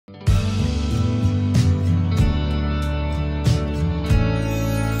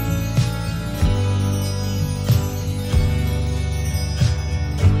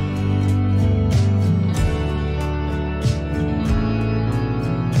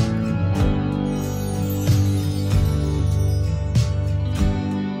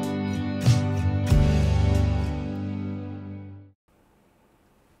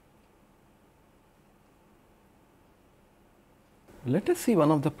let us see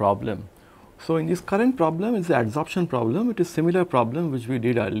one of the problem. So, in this current problem is the adsorption problem. It is similar problem which we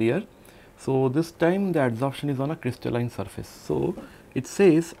did earlier. So, this time the adsorption is on a crystalline surface. So, it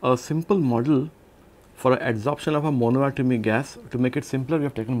says a simple model for adsorption of a monoatomic gas. To make it simpler, we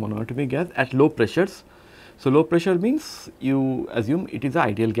have taken monoatomic gas at low pressures. So, low pressure means you assume it is an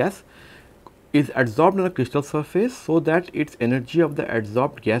ideal gas, is adsorbed on a crystal surface, so that its energy of the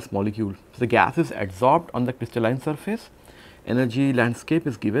adsorbed gas molecule. So, the gas is adsorbed on the crystalline surface, energy landscape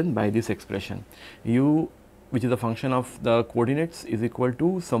is given by this expression u, which is a function of the coordinates, is equal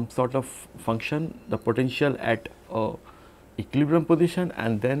to some sort of function, the potential at equilibrium position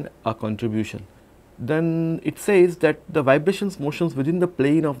and then a contribution. Then it says that the vibrations motions within the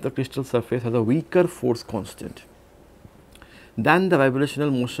plane of the crystal surface has a weaker force constant than the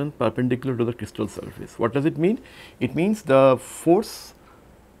vibrational motion perpendicular to the crystal surface. What does it mean? It means the force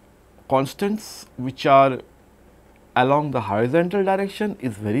constants which are along the horizontal direction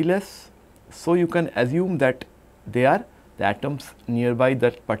is very less. So, you can assume that they are the atoms nearby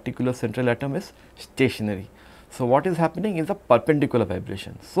that particular central atom is stationary. So, what is happening is a perpendicular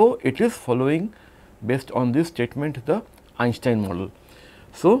vibration. So, it is following based on this statement the Einstein model.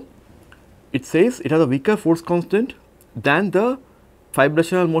 So, it says it has a weaker force constant than the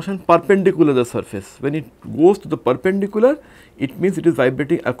vibrational motion perpendicular to the surface. When it goes to the perpendicular, it means it is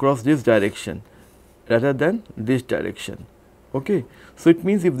vibrating across this direction rather than this direction. Okay. So, it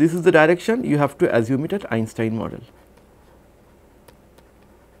means if this is the direction, you have to assume it at Einstein model.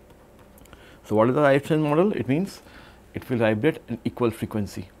 So, what is the Einstein model? It means it will vibrate an equal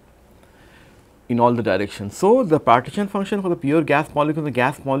frequency in all the directions. So, the partition function for the pure gas molecule, the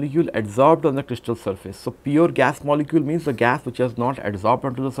gas molecule adsorbed on the crystal surface. So, pure gas molecule means the gas which has not adsorbed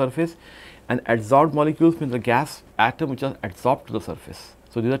onto the surface, and adsorbed molecules means the gas atom which has adsorbed to the surface.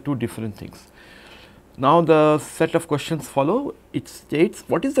 So, these are two different things. Now, the set of questions follow. It states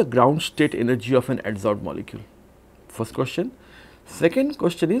what is the ground state energy of an adsorbed molecule? First question. Second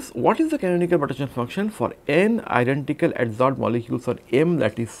question is what is the canonical partition function for n identical adsorbed molecules on m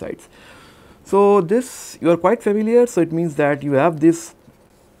lattice sites? So, this you are quite familiar. So, it means that you have these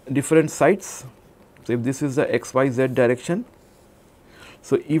different sites. So, if this is the x, y, z direction.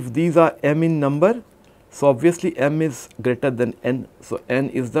 So, if these are m in number, so obviously m is greater than n. So, n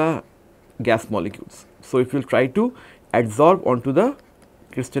is the gas molecules. So, if you will try to adsorb onto the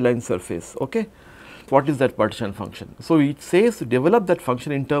crystalline surface. Okay. What is that partition function? So, it says to develop that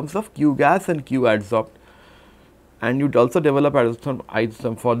function in terms of q gas and q adsorbed, and you would also develop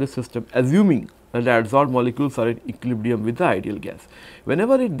adsorption for this system assuming that the adsorbed molecules are in equilibrium with the ideal gas.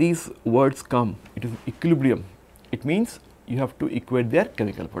 Whenever these words come, it is equilibrium, it means you have to equate their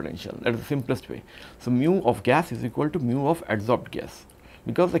chemical potential. That is the simplest way. So, mu of gas is equal to mu of adsorbed gas,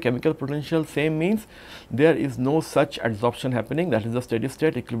 because the chemical potential same means there is no such adsorption happening, that is the steady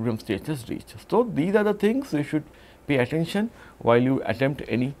state equilibrium state is reached. So, these are the things you should pay attention while you attempt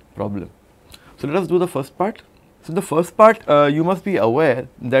any problem. So, let us do the first part. So, the first part you must be aware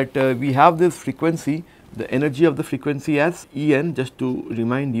that we have this frequency, the energy of the frequency as En. Just to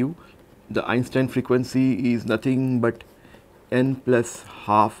remind you, the Einstein frequency is nothing but n plus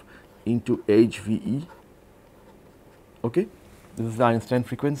half into HVE. Okay. This is the Einstein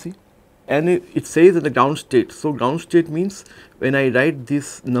frequency, and it says in the ground state. So, ground state means when I write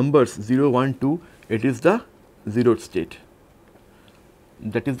these numbers 0, 1, 2, it is the 0 state,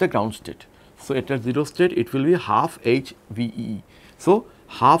 that is the ground state. So, at 0 state it will be half h v e. So,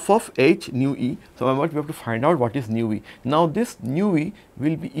 half of h nu e. So, we have to find out what is nu e. Now, this nu e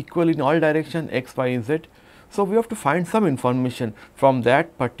will be equal in all direction x, y, z. So, we have to find some information from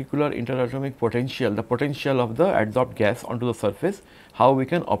that particular interatomic potential, the potential of the adsorbed gas onto the surface, how we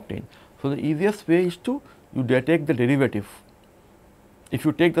can obtain. So, the easiest way is to you take the derivative. If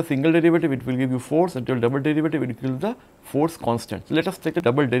you take the single derivative, it will give you force, and double derivative, it will give the force constant. So, let us take the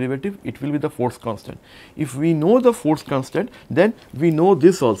double derivative, it will be the force constant. If we know the force constant, then we know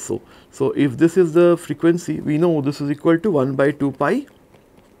this also. So, if this is the frequency, we know this is equal to 1 by 2 pi,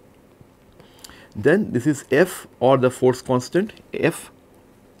 then this is F, or the force constant F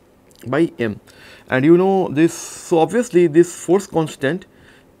by m, and you know this. So, obviously, this force constant,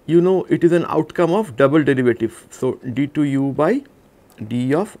 you know, it is an outcome of double derivative. So, d2u by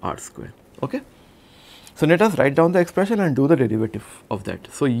d of r square. Okay. So, let us write down the expression and do the derivative of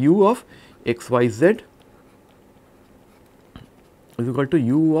that. So, u of x, y, z is equal to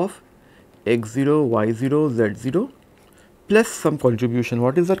u of x0, y0, z0 plus some contribution.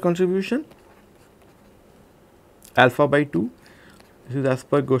 What is that contribution? Alpha by 2. This is as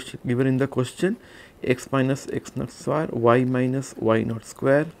per given in the question, x minus x naught square, y minus y naught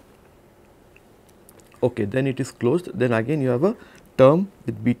square. Okay, then it is closed. Then again you have a term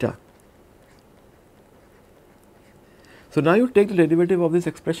with beta. So now you take the derivative of this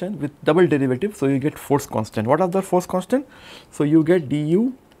expression with double derivative, so you get force constant. What are the force constant? So you get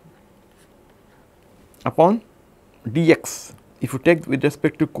du upon dx. If you take with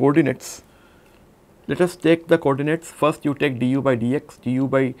respect to coordinates, let us take the coordinates. First you take du by dx, du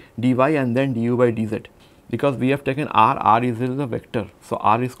by dy, and then du by dz. Because we have taken r is a vector. So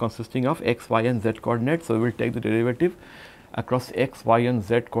r is consisting of x, y and z coordinates. So we will take the derivative across x, y and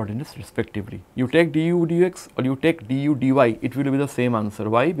z coordinates respectively. You take du dx or you take du dy, it will be the same answer.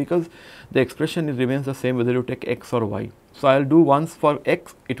 Why? Because the expression remains the same whether you take x or y. So I will do once for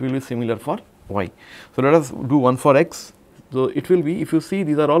x, it will be similar for y. So let us do one for x. So it will be, if you see,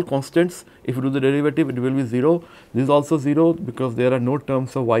 these are all constants. If you do the derivative, it will be 0. This is also 0 because there are no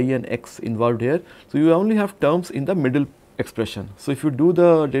terms of y and x involved here. So you only have terms in the middle expression. So if you do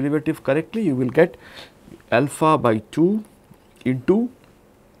the derivative correctly, you will get alpha by 2 into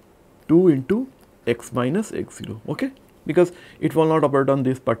x minus x0, okay, because it will not operate on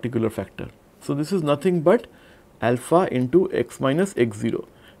this particular factor. So this is nothing but alpha into x minus x0.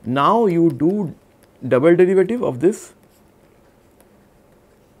 Now you do double derivative of this,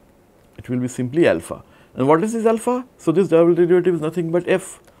 it will be simply alpha. And what is this alpha? So this double derivative is nothing but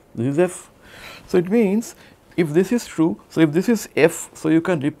f, this is f. So it means if this is true, so if this is f, so you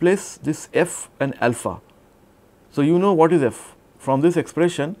can replace this f and alpha. So you know what is f. From this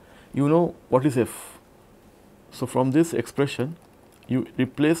expression, you know what is f. So from this expression, you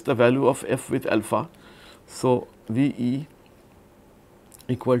replace the value of f with alpha. So VE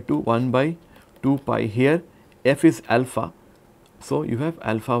equal to 1 by 2 pi, here f is alpha. So you have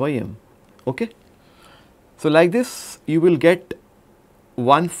alpha by m, okay. So like this you will get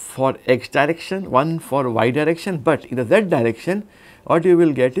one for x direction, one for y direction, but in the z direction what you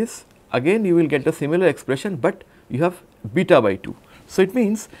will get is, again you will get a similar expression, but you have beta by 2. So it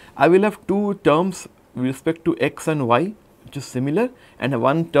means I will have two terms with respect to x and y which is similar, and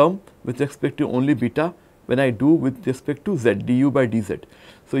one term with respect to only beta when I do with respect to z, du by dz.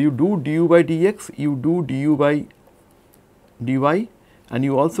 So you do du by dx, you do du by dy, and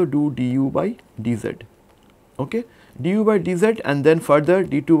you also do du by dz, okay, du by dz, and then further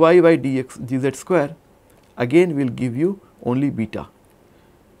d2y by dz square again will give you only beta,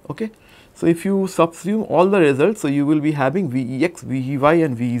 okay. So if you subsume all the results, so you will be having Vex, Vey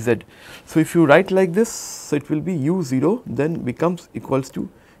and Vz. So if you write like this, so it will be u0 then becomes equals to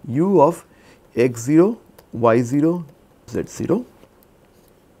u of x0, y0, z0.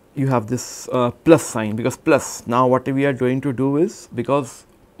 You have this plus sign, because plus. Now what we are going to do is, because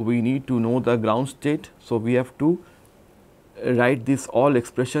we need to know the ground state, so we have to write this all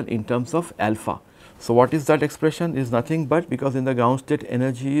expression in terms of alpha. So what is that expression? Is nothing but, because in the ground state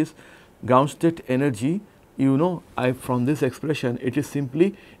energy is you know, from this expression it is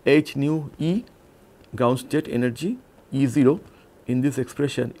simply h nu E ground state energy E0. In this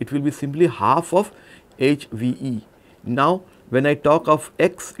expression it will be simply half of h VE. Now when I talk of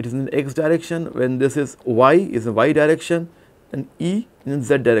x, it is in the x direction, when this is y is a y direction, and E in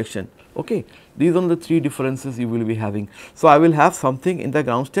z direction, okay. These are the three differences you will be having. So I will have something in the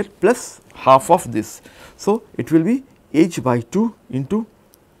ground state plus half of this. So it will be h by 2 into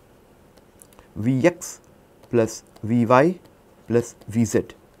Vx plus Vy plus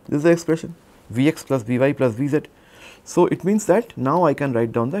Vz. This is the expression, Vx plus Vy plus Vz. So it means that now I can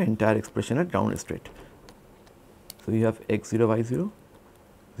write down the entire expression at ground state. So you have x0, y0,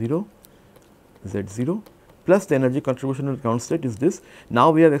 0, z0 plus the energy contribution at ground state is this. Now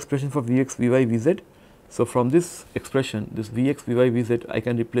we have expression for Vx, Vy, Vz. So from this expression, this Vx, Vy, Vz, I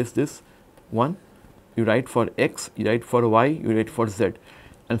can replace this one. You write for x, you write for y, you write for z,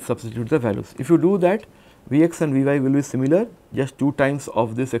 and substitute the values. If you do that, Vx and Vy will be similar, just 2 times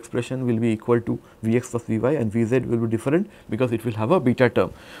of this expression will be equal to Vx plus Vy, and Vz will be different because it will have a beta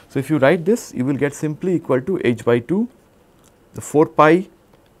term. So if you write this, you will get simply equal to h by 2, the 4 pi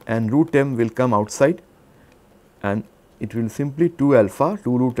and root m will come outside, and it will simply 2 alpha,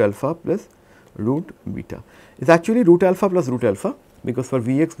 2 root alpha plus root beta. It is actually root alpha plus root alpha, because for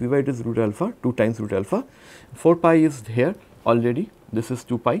Vx, Vy it is root alpha, 2 times root alpha, 4 pi is here already, this is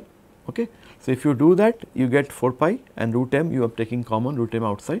 2 pi, okay. So if you do that, you get 4 pi and root m, you are taking common root m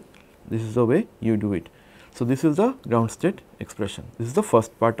outside, this is the way you do it. So this is the ground state expression, this is the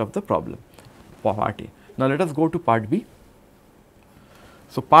first part of the problem, part A. Now let us go to part B.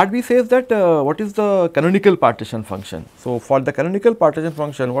 So part B says that what is the canonical partition function. So for the canonical partition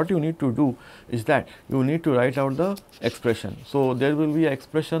function, what you need to do is that you need to write out the expression. So there will be an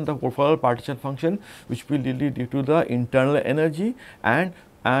expression, the overall partition function, which will lead due to the internal energy and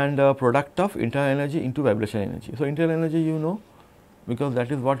product of internal energy into vibration energy. So internal energy, you know, because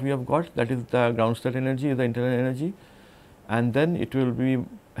that is what we have got, that is the ground state energy is the internal energy, and then it will be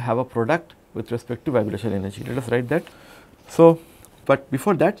have a product with respect to vibration energy. Let us write that. So, but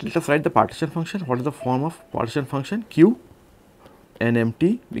before that let us write the partition function. What is the form of partition function? Q n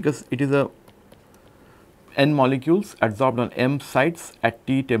mt, because it is a n molecules adsorbed on m sites at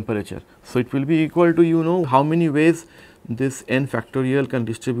T temperature. So, it will be equal to, you know, how many ways this n factorial can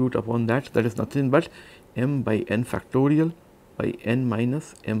distribute upon that, that is nothing but m by n factorial by n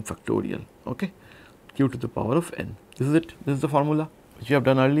minus m factorial, okay, q to the power of n. This is it, this is the formula which we have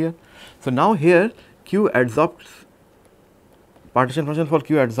done earlier. So, now here q adsorbed, partition function for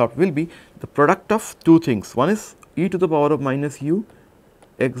q adsorbed will be the product of two things. One is e to the power of minus u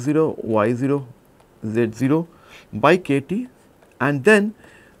x0 y0 z0 by kt, and then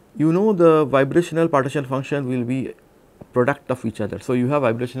you know the vibrational partition function will be product of each other. So, you have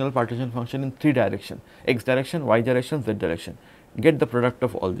vibrational partition function in three direction, x direction, y direction, z direction. Get the product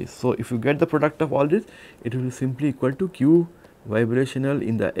of all this. So, if you get the product of all this, it will be simply equal to q vibrational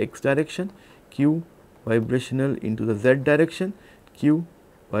in the x direction, q vibrational into the z direction, q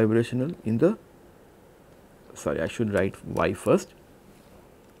vibrational in the, sorry, I should write y first,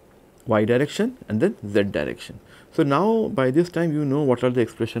 y direction and then z direction. So, now by this time you know what are the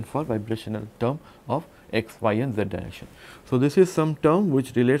expression for vibrational term of x, y and z direction. So, this is some term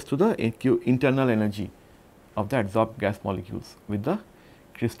which relates to the internal energy of the adsorbed gas molecules with the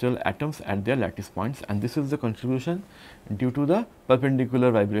crystal atoms at their lattice points, and this is the contribution due to the perpendicular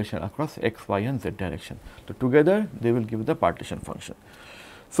vibration across x, y and z direction. So, together they will give the partition function.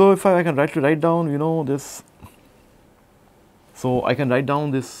 So, if I can write down, you know, this, so I can write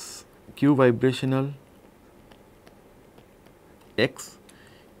down this q vibrational x,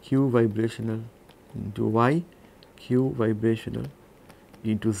 q vibrational into y, q vibrational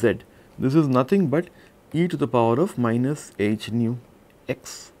into z. This is nothing but e to the power of minus h nu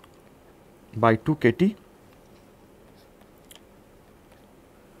x by 2 kt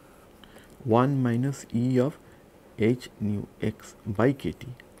 1 minus e of h nu x by kt.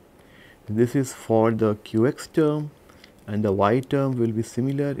 This is for the qx term, and the y term will be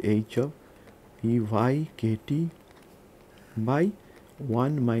similar, h of v y kt by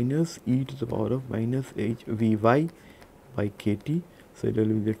 1 minus e to the power of minus h v y by kt. So, it will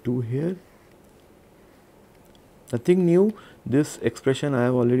be the 2 here. Nothing new, this expression I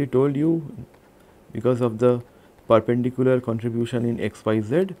have already told you, because of the perpendicular contribution in x, y,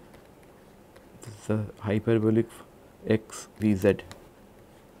 z, this is a hyperbolic x v z.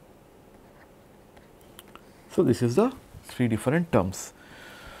 So, this is the three different terms.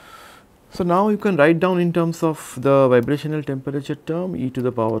 So, now you can write down in terms of the vibrational temperature term e to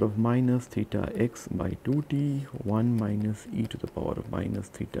the power of minus theta x by 2t 1 minus e to the power of minus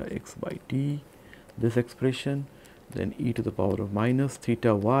theta x by t, this expression, then e to the power of minus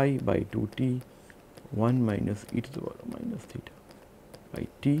theta y by 2t 1 minus e to the power of minus theta by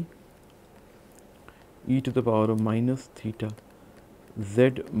t, e to the power of minus theta z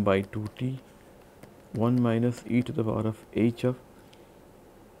by 2t 1 minus e to the power of h of,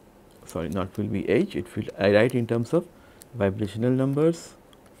 sorry, not will be h, it will, I write in terms of vibrational numbers,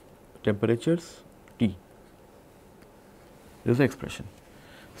 temperatures, T. This is the expression.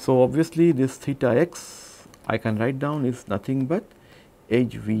 So, obviously, this theta x I can write down is nothing but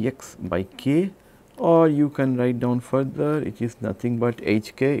h v x by k, or you can write down further, it is nothing but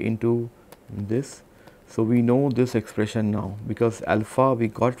h k into this. So, we know this expression now, because alpha we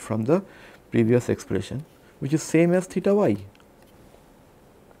got from the previous expression, which is same as theta y.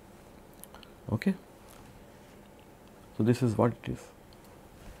 Okay. So, this is what it is.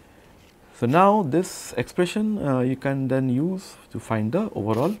 So, now this expression you can then use to find the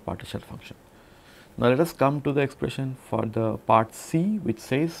overall partition function. Now, let us come to the expression for the part C, which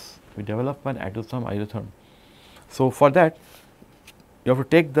says we develop an isotherm isotherm. So, for that you have to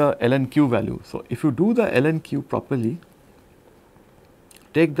take the ln q value. So, if you do the ln q properly,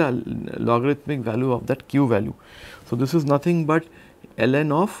 take the logarithmic value of that q value. So, this is nothing but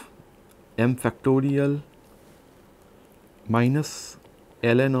ln of m factorial minus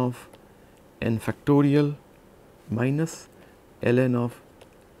ln of n factorial minus ln of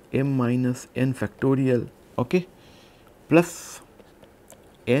m minus n factorial, okay, plus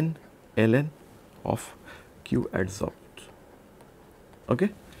n ln of q adsorbed, okay,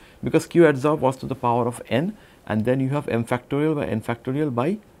 because q adsorbed was to the power of n, and then you have m factorial by n factorial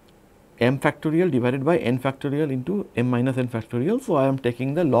by m factorial divided by n factorial into m minus n factorial. So, I am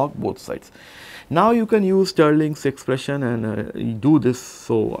taking the log both sides. Now, you can use Stirling's expression and do this.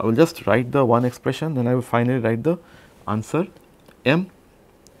 So, I will just write the one expression, then I will finally write the answer m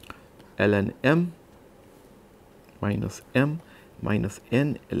ln m minus m minus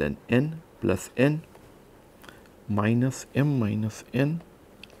n ln n plus n minus m minus n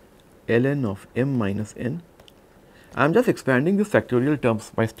ln of m minus n. I am just expanding the factorial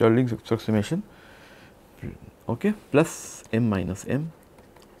terms by Stirling's approximation, okay, plus m minus m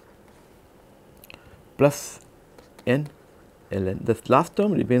plus n ln. The last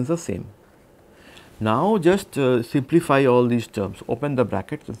term remains the same. Now just simplify all these terms, open the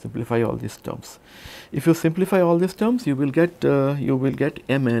brackets and simplify all these terms. If you simplify all these terms, you will get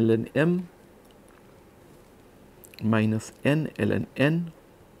m ln m minus n ln n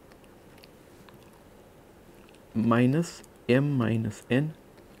minus m minus n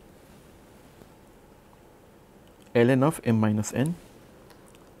ln of m minus n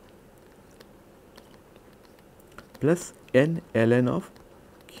plus n ln of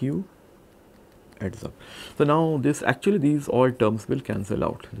q adsorb. So now this actually these all terms will cancel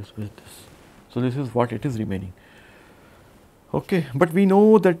out this with this. So this is what it is remaining. Okay, but we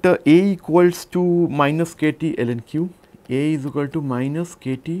know that A equals to minus kt ln q. A is equal to minus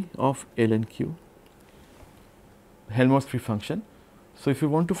kt of ln q, Helmholtz free function. So if you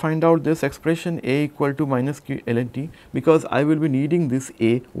want to find out this expression A equal to minus q ln t, because I will be needing this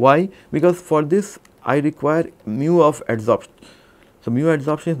A. Why? Because for this I require mu of adsorption. So mu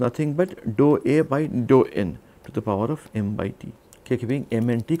adsorption is nothing but dou A by dou n to the power of m by t, keeping m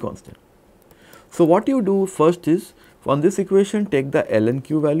and t constant. So what you do first is, on this equation take the ln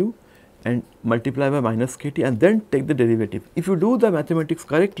q value and multiply by minus kt and then take the derivative. If you do the mathematics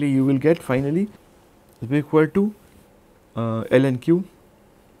correctly, you will get finally is equal to ln q.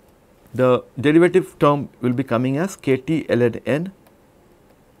 The derivative term will be coming as kt ln n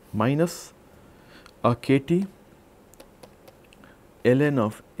minus kt ln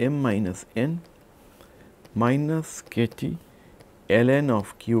of m minus n minus kt ln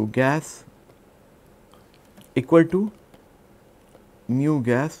of q gas equal to mu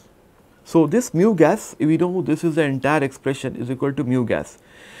gas. So this mu gas, we know this is the entire expression is equal to mu gas,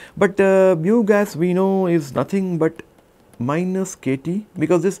 but mu gas we know is nothing but minus kt,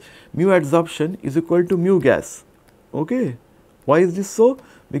 because this mu adsorption is equal to mu gas. Okay, why is this so?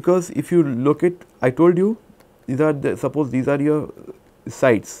 Because if you look at, I told you these are the, suppose these are your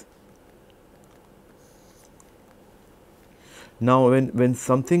sides. Now when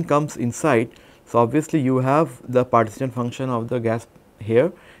something comes inside, so obviously you have the partition function of the gas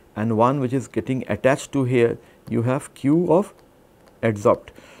here and one which is getting attached to here, you have q of adsorbed.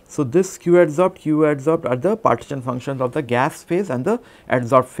 So this q adsorbed are the partition functions of the gas phase and the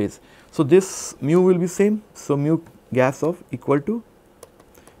adsorbed phase. So this mu will be same. So mu gas of equal to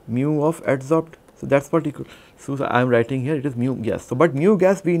mu of adsorbed. So that's what equal. So I am writing here it is mu gas. So but mu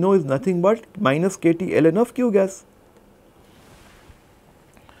gas we know is nothing but minus kt ln of q gas.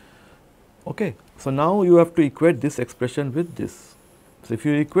 Okay. So now you have to equate this expression with this. So if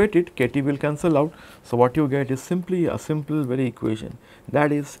you equate it, kt will cancel out. So what you get is simply a simple very equation,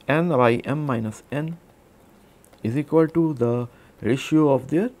 that is n by m minus n is equal to the ratio of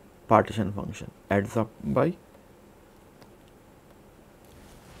their partition function adsorbed by.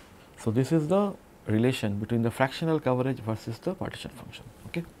 So this is the relation between the fractional coverage versus the partition function.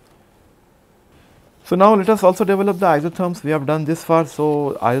 Okay. So now let us also develop the isotherms. We have done this far.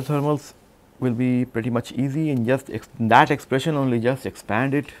 So isothermals will be pretty much easy, and just that expression only, just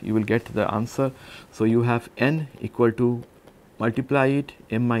expand it, you will get the answer. So you have n equal to, multiply it,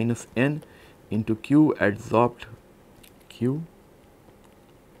 m minus n into q adsorbed q.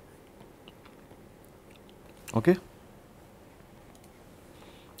 Okay.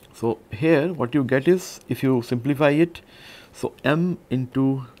 So here what you get is, if you simplify it, so m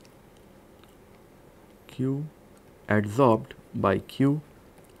into q adsorbed by q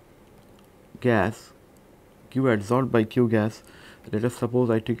gas, q adsorbed by q gas, let us suppose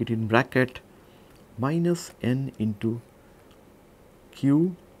I take it in bracket, minus n into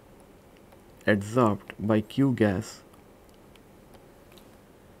q adsorbed by q gas,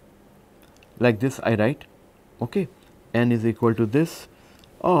 like this I write. Okay, n is equal to this,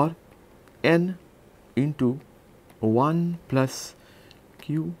 or n into 1 plus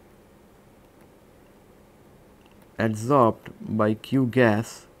q adsorbed by q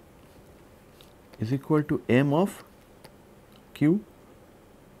gas is equal to m of q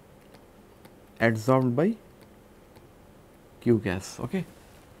adsorbed by q gas. Okay,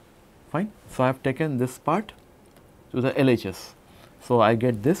 fine. So I have taken this part to the LHS. So I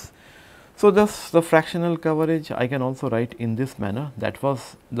get this. So thus the fractional coverage I can also write in this manner. That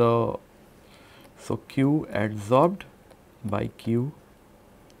was the, so q adsorbed by q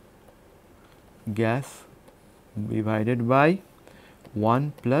gas divided by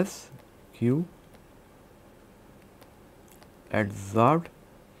 1 plus q adsorbed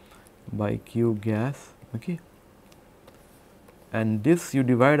by Q gas, okay. And this you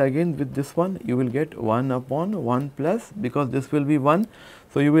divide again with this one, you will get 1 upon 1 plus, because this will be 1.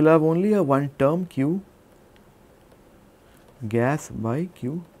 So, you will have only a one term Q gas by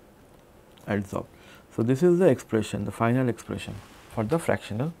Q adsorbed. So, this is the expression, the final expression for the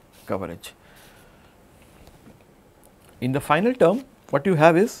fractional coverage. In the final term, what you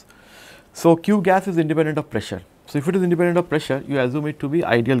have is, so Q gas is independent of pressure. So, if it is independent of pressure, you assume it to be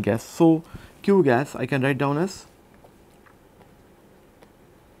ideal gas. So, Q gas I can write down as,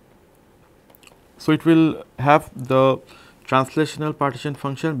 so it will have the translational partition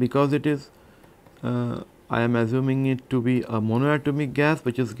function, because it is I am assuming it to be a monoatomic gas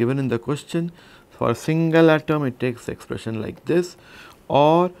which is given in the question. For a single atom it takes the expression like this,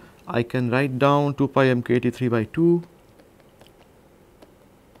 or I can write down 2 pi m kT 3 by 2 .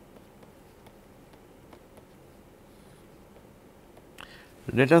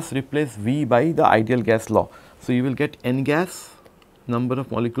 Let us replace V by the ideal gas law. So, you will get N gas, number of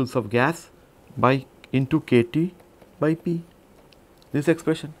molecules of gas, by into kT by P, this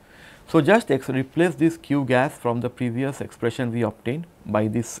expression. So, just replace this Q gas from the previous expression we obtained by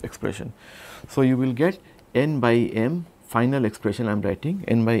this expression. So, you will get N by M, final expression I am writing,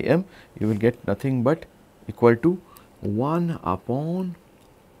 N by M, you will get nothing but equal to 1 upon,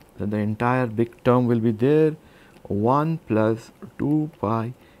 the entire big term will be there, 1 plus 2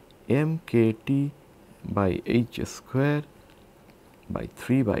 pi m kT by h square by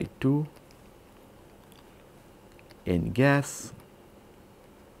 3 by 2 N gas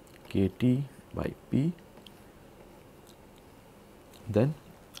kT by P, then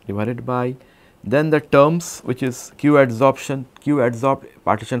divided by, then the terms which is Q adsorption, Q adsorbed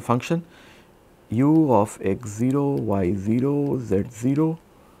partition function, u of x0, y0, z0,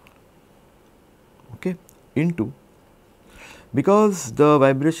 okay, into, because the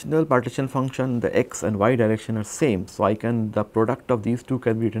vibrational partition function, the x and y direction are same. So, I can, the product of these two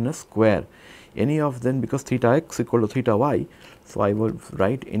can be written as square, any of them, because theta x equal to theta y. So, I will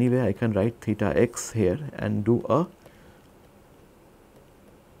write anyway, I can write theta x here and do a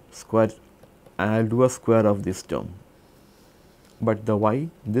square, and I will do a square of this term, but the y,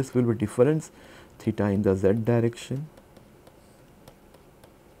 this will be difference theta in the z direction,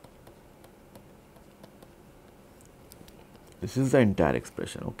 this is the entire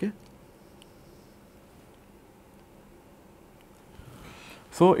expression, okay.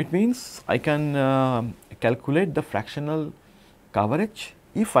 So, it means I can calculate the fractional coverage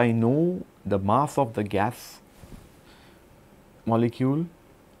if I know the mass of the gas molecule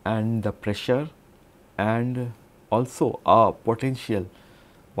and the pressure, and also a potential,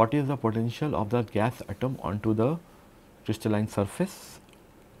 what is the potential of the gas atom onto the crystalline surface,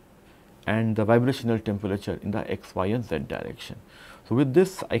 and the vibrational temperature in the x, y and z direction. So, with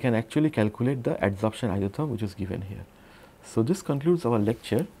this I can actually calculate the adsorption isotherm which is given here. So, this concludes our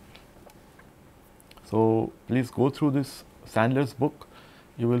lecture. So, please go through this Sandler's book,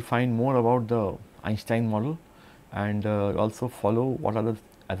 you will find more about the Einstein model, and also follow what are the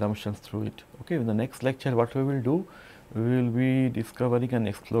assumptions through it. Okay. In the next lecture, what we will do, we will be discovering and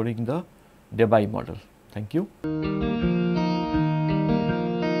exploring the Debye model. Thank you.